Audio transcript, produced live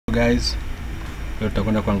Guys, leo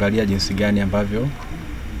tutakwenda kuangalia jinsi gani ambavyo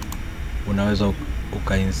unaweza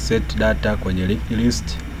ukainsert data kwenye linked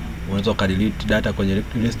list, unaweza ukadelete data kwenye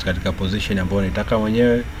linked list katika position ambayo unataka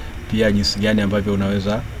mwenyewe, pia jinsi gani ambavyo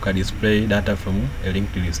unaweza ukadisplay data from a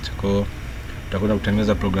linked list. Kwa hiyo tutakwenda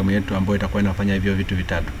kutengeneza programu yetu ambayo itakuwa inafanya hivyo vitu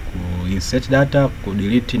vitatu: kuinsert data,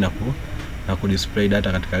 kudelete na kudisplay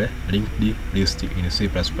data katika linked list in C++.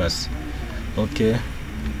 Okay,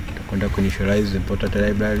 tutakwenda kuinitialize important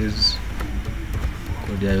libraries,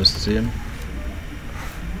 code IOStream,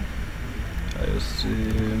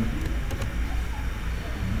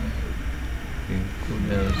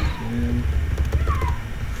 include IOStream,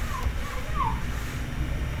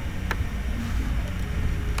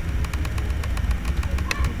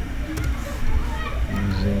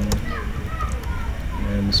 using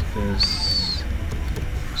namespace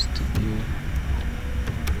std.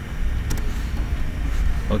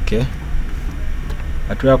 Okay,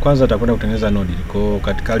 hatua ya kwanza tutakwenda kutengeneza node. Kwa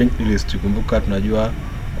katika linked list, kumbuka tunajua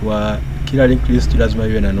kwa kila linked list lazima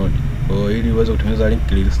iwe na node. Kwa ili uweze kutengeneza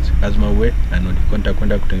linked list lazima uwe na node. Kwa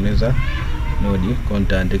nitakwenda kutengeneza node. Kwa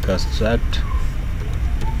nitaandika struct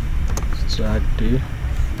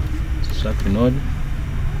node,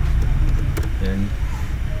 then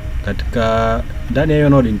katika ndani ya hiyo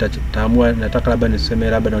node nitaamua nataka labda niseme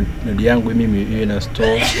labda node yangu mimi iwe na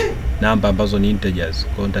store namba ambazo ni integers.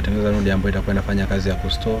 Kwa nitatengeneza node ambayo itakuwa inafanya kazi ya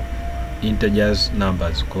kustore integers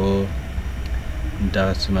numbers. Kwa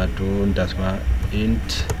nitasema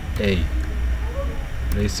int a,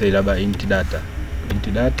 let's say labda int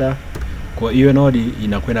data. Kwa hiyo node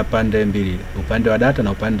inakuwa na pande mbili, upande wa data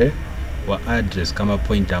na upande wa address kama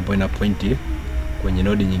pointer ambayo ina point kwenye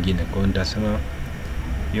node nyingine. Kwa nitasema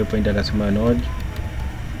hiyo pointer atasema node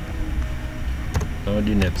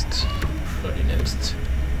next.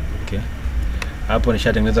 Okay, hapo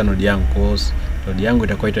nishatengeneza node yangu. Kwa node yangu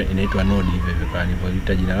itakuwa inaitwa node hivyo hivyo kama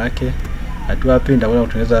nilivyoita jina lake. Hatua ya pili nitakwenda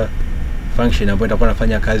kutengeneza function ambayo itakuwa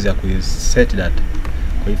inafanya kazi ya kuinsert data.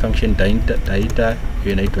 Kwa hii function taita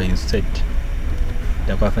hiyo inaitwa insert.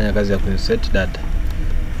 Itakuwa inafanya kazi ya kuinsert data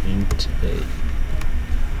int a.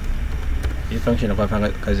 Hii function itakuwa inafanya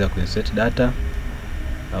kazi ya kuinsert data.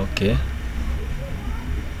 Okay,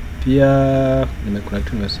 pia kuna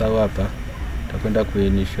kitu nimesahau hapa. Tutakwenda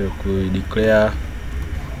kuideclare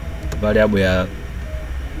variable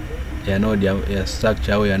ya node ya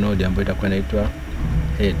structure au ya node ambayo itakuwa inaitwa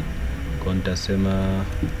head. Kwa nitasema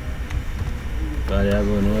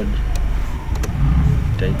variable node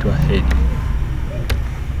itaitwa head.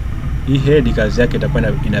 Hii head kazi yake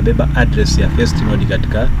itakuwa inabeba address ya first node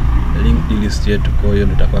katika linked list yetu. Kwa hiyo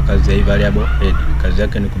ndio itakuwa kazi ya hii variable head. Kazi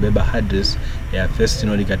yake ni kubeba address ya first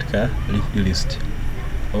node katika linked list.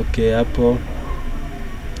 Okay, hapo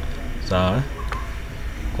sawa.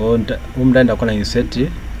 Kwa hiyo ndani nitakuwa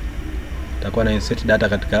na insert data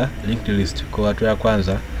katika linked list. Kwa hatua ya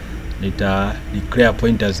kwanza nita declare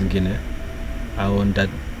pointers zingine au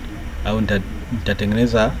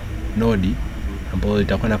nitatengeneza node ambayo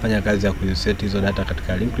itakuwa inafanya kazi ya kuinsert hizo data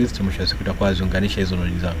katika linked list. Mwisho wa siku itakuwa ziunganisha hizo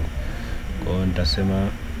node zangu. Kwa hiyo nitasema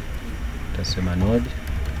node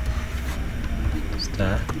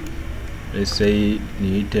star, let's say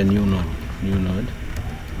niite new node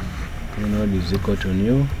is equal to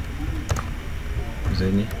new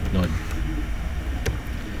then node.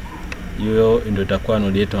 Hiyo ndio itakuwa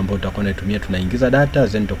node yetu ambayo tutakuwa tunaitumia, tunaingiza data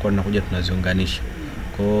then tutakuwa tunakuja tunaziunganisha.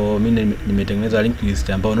 Kwa mimi nimetengeneza linked list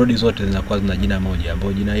ambayo node zote zinakuwa zina jina moja,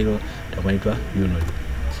 ambayo jina hilo litakuwa inaitwa new node.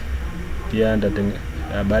 Pia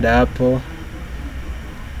baada hapo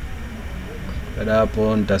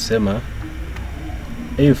nitasema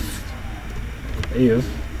if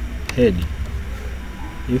head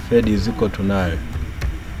is equal to null.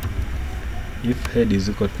 If head is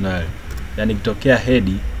equal to null, yani kitokea head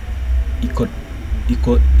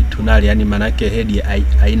iko to null, yani maana yake head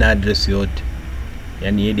haina address yote,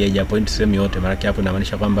 yani head haija point sehemu yote. Maana yake hapo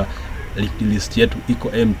inamaanisha kwamba linked list yetu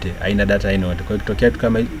iko empty, haina data aina yote. Kwa hiyo kitokea tu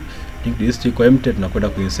kama linked list iko empty, tunakwenda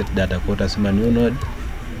kuinsert data. Kwa hiyo utasema new node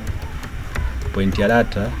point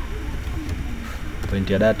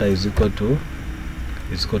ya data is equal to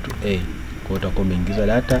a. Kwa hiyo utakuwa umeingiza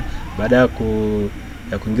data. Baada ya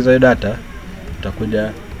kuingiza hiyo data,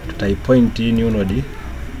 tutaipoint hii new node,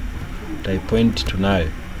 tutaipoint to null.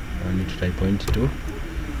 Tutaipoint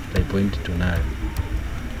to null.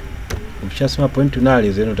 Ukishasema point to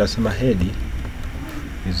null, then utasema head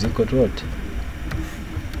is equal to what?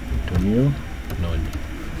 To new node.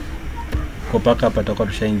 Kwa paka hapa tutakuwa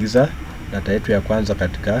tushaingiza data yetu ya kwanza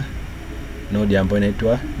katika node ambayo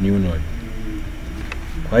inaitwa new node.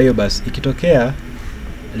 Kwa hiyo basi ikitokea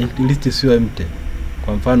linked list sio empty,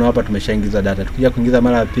 Kwa mfano hapa tumeshaingiza data. Tukija kuingiza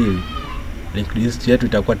mara ya pili, linked list yetu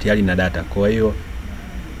itakuwa tayari na data. Kwa hiyo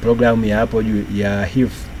programu ya hapo juu ya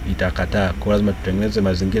if itakataa. Kwa lazima tutengeneze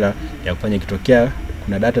mazingira ya kufanya kitokea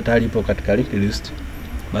kuna data tayari ipo katika linked list,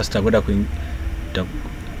 basi tutakwenda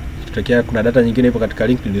kitokea kuna data nyingine ipo katika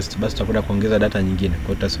linked list, basi tutakwenda kuongeza data nyingine. Kwa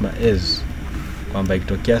hiyo tutasema as kwamba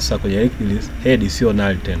ikitokea sasa kwenye linked list head sio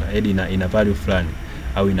null tena, head ina value fulani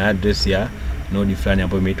au ina address ya node fulani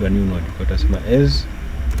ambayo imeitwa new node. Kwa hiyo tutasema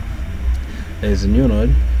as new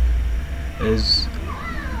node,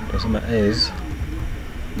 tutasema as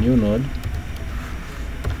new node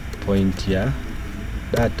point ya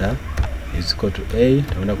data is equal to a.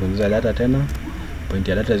 Tutaenda kuingiza data tena, point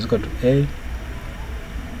ya data is equal to a.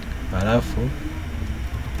 Alafu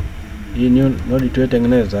hii new node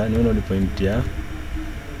tuyotengeneza, new node point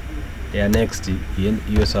ya next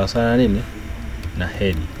hiyo sawa sana nini na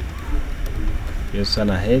head, hiyo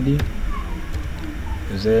sana head,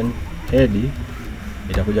 then head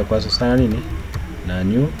itakuja kwa sana nini na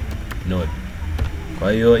new node.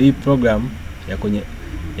 Kwa hiyo hii program ya kwenye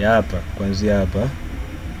ya hapa kuanzia hapa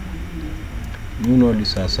new node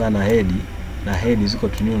sawa sana head na head ziko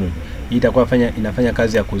to new node, hii itakuwa inafanya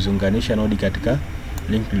kazi ya kuziunganisha node katika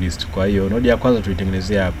linked list. Kwa hiyo node ya kwanza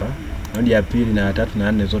tuitengenezea hapa, node ya pili na ya tatu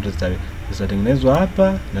na nne zote zitatengenezwa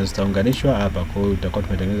hapa na zitaunganishwa hapa. Kwa hiyo tutakuwa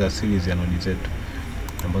tumetengeneza series ya node zetu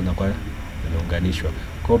ambazo zinakuwa zimeunganishwa.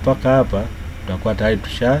 Kwa hiyo paka hapa tutakuwa tayari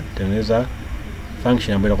tushatengeneza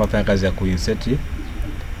function ambayo itakuwa fanya kazi ya kuinsert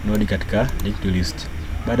node katika linked list.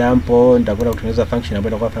 Baada hapo nitakwenda kutengeneza function ambayo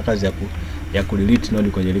itakuwa fanya kazi ya kudelete node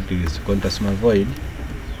kwenye linked list. Kwa hiyo nitasema void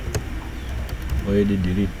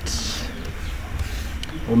delete.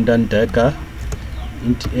 Ndani nitaweka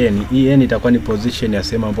int n. Hii n itakuwa ni position ya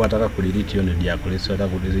sehemu ambayo nataka kudelete hiyo node yako. Let's nataka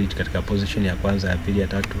kudelete katika position ya kwanza, ya pili, ya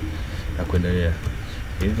tatu na kuendelea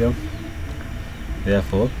hivyo.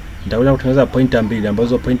 Therefore nitakuja kutengeneza pointer mbili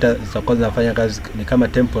ambazo pointer zitakuwa zinafanya kazi ni kama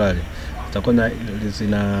temporary, zitakuwa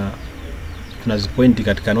tunazipoint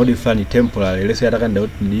katika node fulani temporary. Let's nataka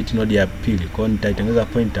delete node ya pili, kwa hiyo nitaitengeneza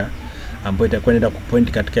pointer ambayo itakuwa inaenda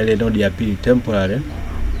kupoint katika ile node ya pili temporary,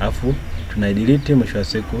 afu tunaidelete mwisho wa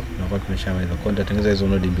siku na tumeshamaliza. Kwa hiyo nitatengeneza hizo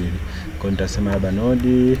node mbili. Kwa hiyo nitasema hapa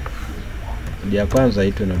node ya kwanza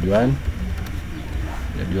itwe node 1,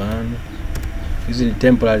 node 1. Hizi ni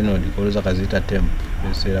temporary node, kwa hiyo kaziita temp.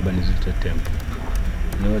 Sasa labda niziite temp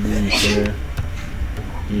node nyingine,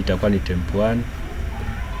 hii itakuwa ni temp 1,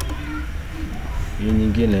 hii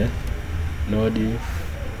nyingine node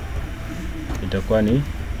itakuwa ni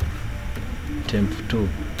temp 2.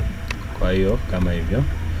 Kwa hiyo kama hivyo.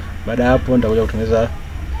 Baada hapo nitakuja kutengeneza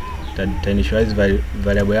initialize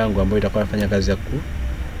variable yangu ambayo itakuwa inafanya kazi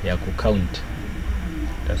ya count.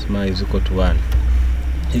 Tasema is equal to 1.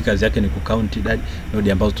 Hii kazi yake ni count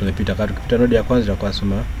node ambazo tumepita. Kama tukipita node ya kwanza itakuwa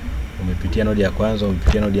sema umepitia node ya kwanza,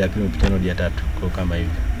 umepitia node ya pili, umepitia node ya tatu. Kwa kama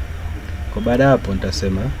hivyo. Kwa baada hapo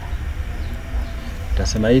nitasema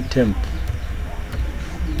hii temp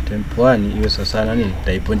 1 iwe sasa nani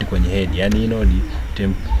nitaipoint kwenye head. Yaani hii node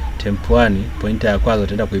temp 1 pointer ya kwanza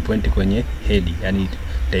itaenda kuipoint kwenye head, yani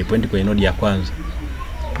nitaipoint kwenye node ya kwanza.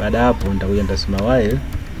 Baada hapo nitakuja nitasema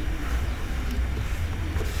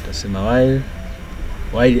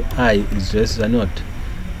while I is less than what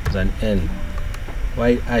than n,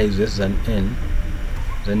 while I is less than n,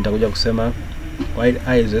 then nitakuja kusema while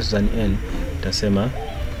I is less than n, nitasema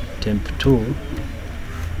temp 2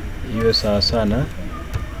 iwe sawa sana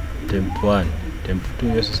temp 1, temp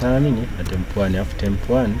 2 iwe sawa sana nini na temp 1, alafu temp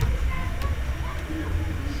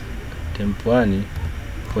 1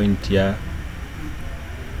 point ya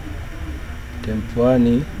temp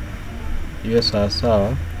 1 iwe sawa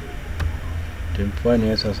sawa temp 1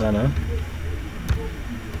 iwe sawa sana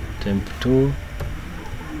temp 2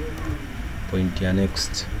 point ya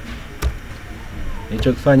next.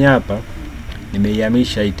 Nilichokifanya hapa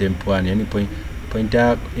nimeihamisha hii temp 1, yani point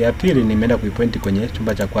ya pili nimeenda kuipoint kwenye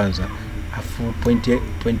chumba cha kwanza, afu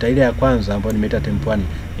point ile ya kwanza ambayo nimeita temp 1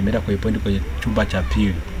 nimeenda kuipoint kwenye chumba cha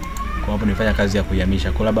pili. Kwa hapo nifanya kazi ya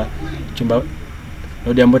kuihamisha. Kwa labda chumba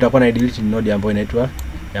node ambayo itakuwa na delete ni node ambayo inaitwa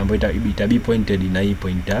ambayo itabi pointed na hii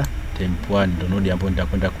pointer temp 1 ndio node ambayo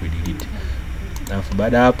nitakwenda kuidelete. Alafu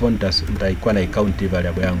baada hapo nitaikuwa na count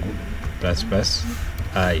variable yangu plus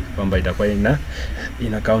I, kwamba itakuwa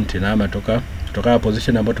ina count na ama kutoka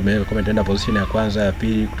position ambayo tumeweka, kama itaenda position ya kwanza, ya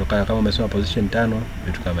pili, kutoka kama umesema position 5,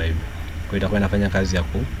 vitu kama hivyo. Kwa itakuwa inafanya kazi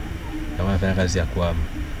ya kuhama.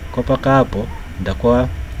 Kwa paka hapo nitakuwa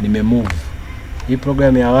nimemove hii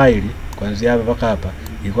program ya while kuanzia hapa mpaka hapa,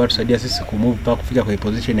 ilikuwa tusaidia sisi kumove mpaka kufika kwa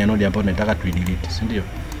position ya node ambayo tunataka tuidelete, si ndio?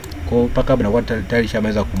 Kwa paka hapo nakuwa tayari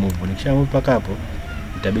shamaweza kumove. Nikisha move paka hapo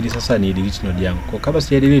itabidi sasa ni delete node yangu. Kwa kama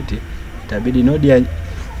si delete, itabidi node ya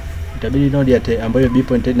ambayo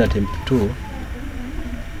b.head na temp2,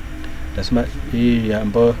 nasema hii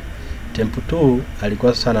ambayo temp2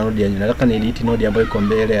 alikuwa sasa na node ya, nataka ni delete node ambayo iko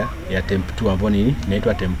mbele ya temp2 ambayo ni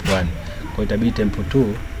inaitwa temp1. Kwa itabidi temp2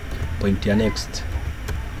 point ya next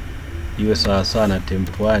iwe sawa sawa na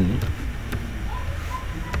temp1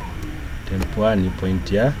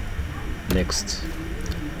 point ya next.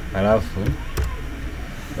 Alafu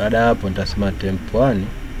baada hapo nitasema temp1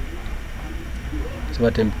 sema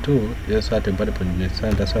temp2 iwe sawa temp1 point next.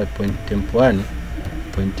 Nitasema temp1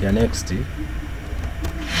 point ya next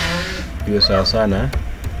iwe sawa sana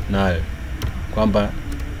nayo, kwamba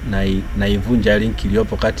naivunja link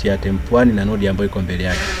iliyopo kati ya temp1 na node ambayo iko mbele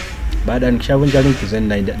yake. Baada nikishavunja link then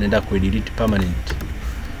naenda ku delete permanent.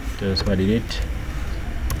 Tutasema delete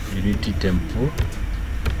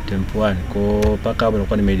temp1. Kwa paka hapo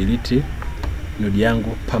inakuwa nimedelete node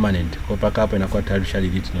yangu permanent. Kwa paka hapo inakuwa tayari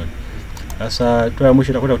delete node. Sasa tu ya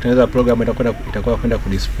mwisho itakwenda kutengeneza program itakuwa kwenda ku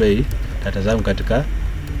display data zangu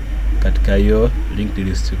katika hiyo linked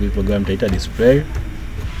list. Kwa program itaita display.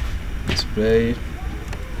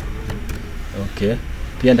 Okay.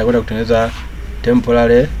 Pia nitakwenda kutengeneza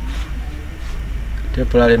temporary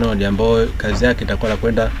node ambayo kazi yake itakuwa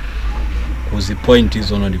kwenda kuzipoint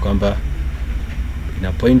hizo node, kwamba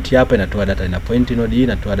ina point hapa inatoa data, ina point node hii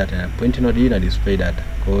inatoa data, ina point node hii na display data.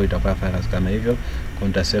 Kwa hiyo itakuwa fanya kazi kama hivyo. Kwa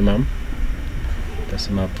nitasema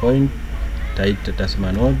point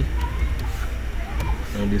tutasema node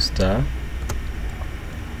star,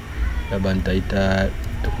 labda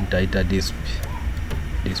nitaita display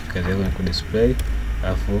kazi yake ni ku display.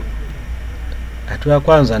 Alafu hatua ya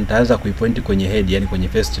kwanza nitaanza kuipoint kwenye head, yani kwenye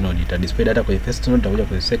first node. Ita display data kwenye first node, itakuja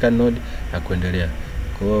kwenye second node na kuendelea.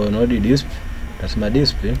 Kwa hiyo node display tutasema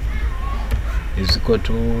display is equal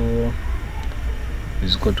to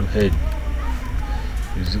head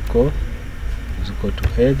is equal to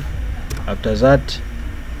head. After that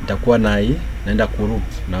nitakuwa naenda ku loop,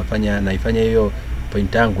 naifanya hiyo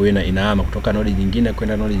point yangu inahama kutoka node nyingine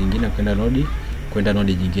kwenda node nyingine kwenda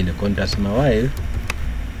node nyingine. Kwa nitasema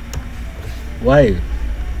while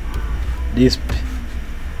disp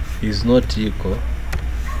is not equal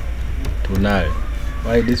to null,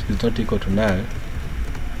 while disp is not equal to null,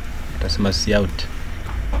 nitasema cout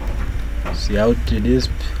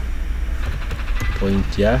disp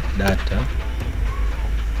point ya data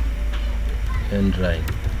end line,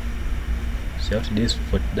 cout disp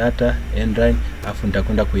point data end line. Afu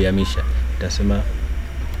nitakwenda kuihamisha, nitasema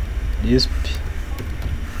disp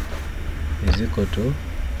is equal to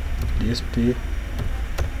disp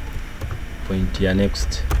point ya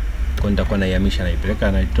next. Kwa nitakuwa naihamisha,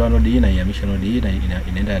 naipeleka, naitoa node hii, naihamisha node hii, na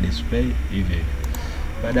inaenda display hivyo.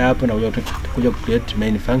 Baada hapo nakuja ku create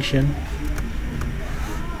main function,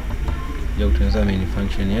 ya kutengeneza main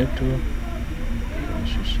function yetu.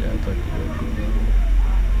 Shusha hapa kidogo,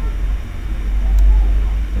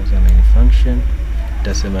 tunaanza main function.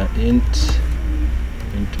 Tutasema int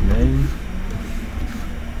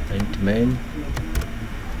main.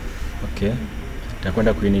 Okay,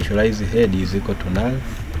 tutakwenda kuinitialize head is equal to null.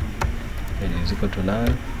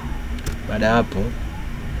 Baada hapo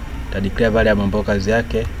ta declare variable ambayo kazi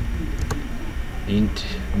yake int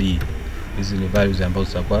b. Hizi ni values ambazo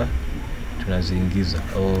tutakuwa tunaziingiza.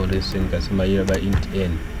 Let's say nikasema hiyo by int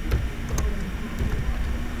n,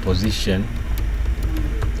 position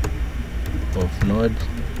of node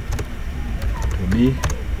to be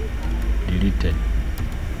deleted.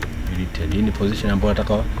 Hii ni position ambayo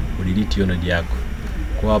nataka udelete hiyo node yako.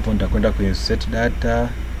 Kwa hapo nitakwenda ku insert data,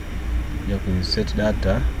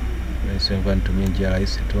 Let's nitumie njia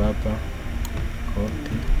rahisi tu hapa,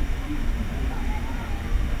 copy.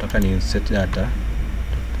 Nataka ni insert data,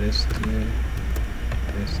 paste.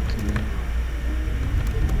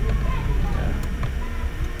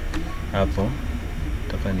 Hapo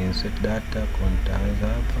nataka ni insert data, nitaanza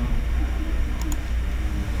hapa.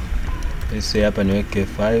 Let's say hapa niweke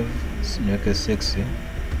 5, niweke 6.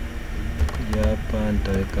 Kuja hapa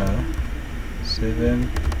nitaweka 7.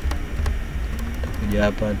 Kuja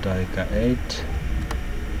hapa nitaweka 8.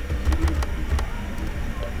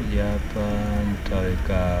 Kuja hapa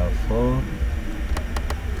nitaweka 4.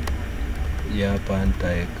 Kuja hapa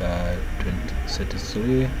nitaweka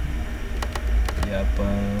 33. Kuja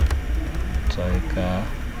hapa nitaweka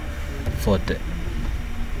 40.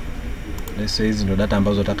 Hizi ndo data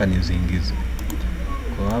ambazo nataka niziingize.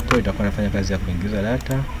 Kwa hapo itakuwa nafanya kazi ya kuingiza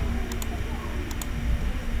data.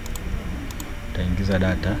 Nitaingiza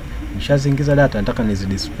data. Nishaziingiza data, nataka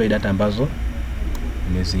nizidisplay data ambazo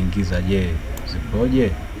nimeziingiza. Je,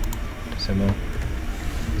 zipoje? Tutasema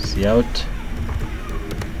cout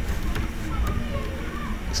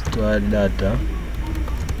stored data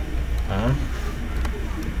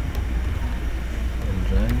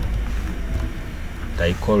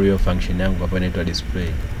taicall hiyo function yangu hapa inaitwa display.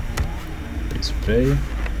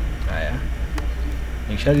 Haya,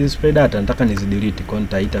 nikisha display data nataka nizidelete, kwa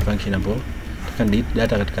nitaita function ambayo nataka delete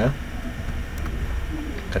data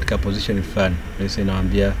katika position fulani. Sasa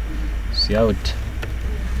inawaambia cout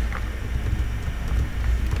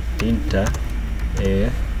enter a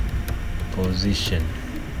position,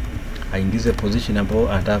 aingize position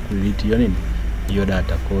ambayo anataka kudelete hiyo nini, hiyo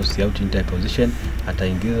data. Kwa cout enter a position,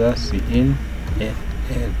 ataingiza cin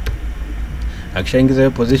akishaingiza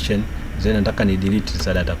hiyo position, then nataka ni delete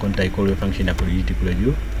sasa data, kwa nitaicall hiyo function ya delete kule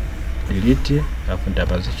juu, delete, alafu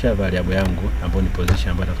nitapasisha variable yangu ambayo ni position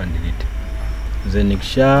ambayo nataka ni delete. Then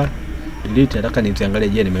nikisha delete nataka niangalie,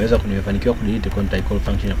 je, nimefanikiwa kudelete, kwa nitaicall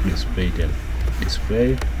function ya display tena,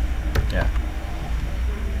 display. Yeah,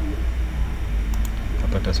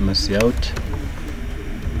 hapa tasema cout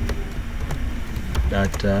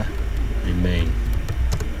data remain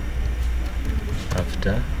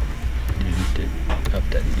after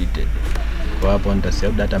deleted. Kwa hapo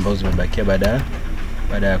nitasave data ambazo zimebakia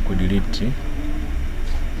baada ya kudelete.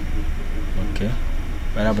 Okay,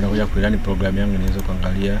 baada hapo nakuja kuirani program yangu, niweze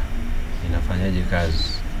kuangalia inafanyaje kazi.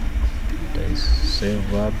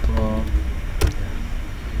 Save hapo,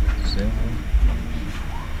 save.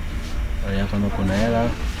 Haya, kama kuna error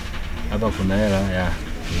hapa, kuna error ya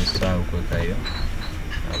nisahau kuweka hiyo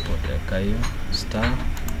hapo, teka hiyo star,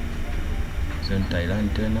 then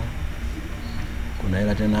Thailand tena. Kuna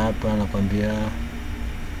error tena hapa, nakwambia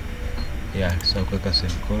ya sasa kuweka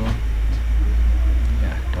semicolon.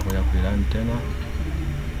 Ya tutakuja kuirun tena.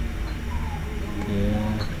 Okay,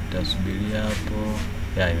 tasubiria hapo.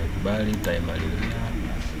 Ya imekubali, taimalizia.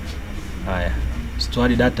 Haya,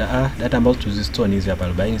 store data data ambazo tuzistore ni hizi hapa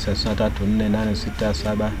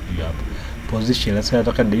 40334867 hiyo hapo. Position, sasa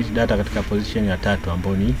nataka delete data katika position ya 3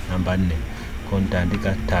 ambayo ni namba 4. Kwa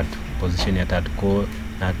nitaandika 3, position ya 3. Kwa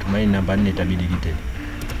natumaini namba 4 itabidi deleted.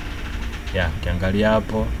 Ya, ukiangalia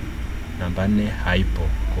hapo namba 4 haipo.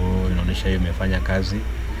 Kwa hiyo inaonyesha hiyo imefanya kazi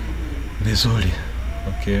vizuri.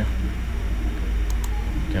 Okay.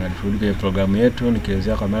 Turudi kwenye programu yetu,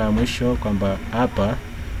 nikielezea kwa mara ya mwisho kwamba hapa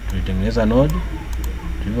tulitengeneza node.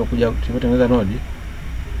 Tulipotengeneza node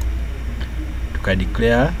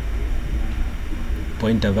tukadeclare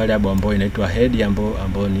pointer variable ambayo inaitwa head,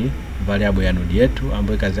 ambayo ni variable ya node yetu,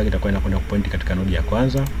 ambayo kazi yake itakuwa inakwenda kupoint katika node ya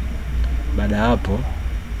kwanza. Baada ya hapo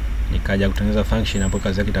nikaja kutengeneza function ambayo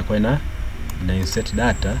kazi yake itakuwa ina insert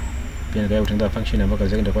data. Pia nikaja kutengeneza function ambayo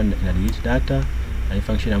kazi yake itakuwa ina delete data, na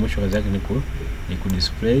function ya mwisho kazi yake ni ku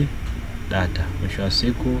display data. Mwisho wa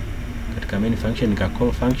siku katika main function nika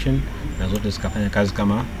call function na zote zikafanya kazi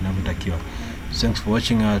kama inavyotakiwa. Thanks for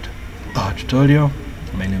watching our tutorial.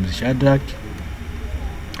 My name is Shadrack.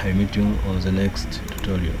 I will meet you on the next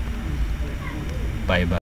tutorial. Bye bye.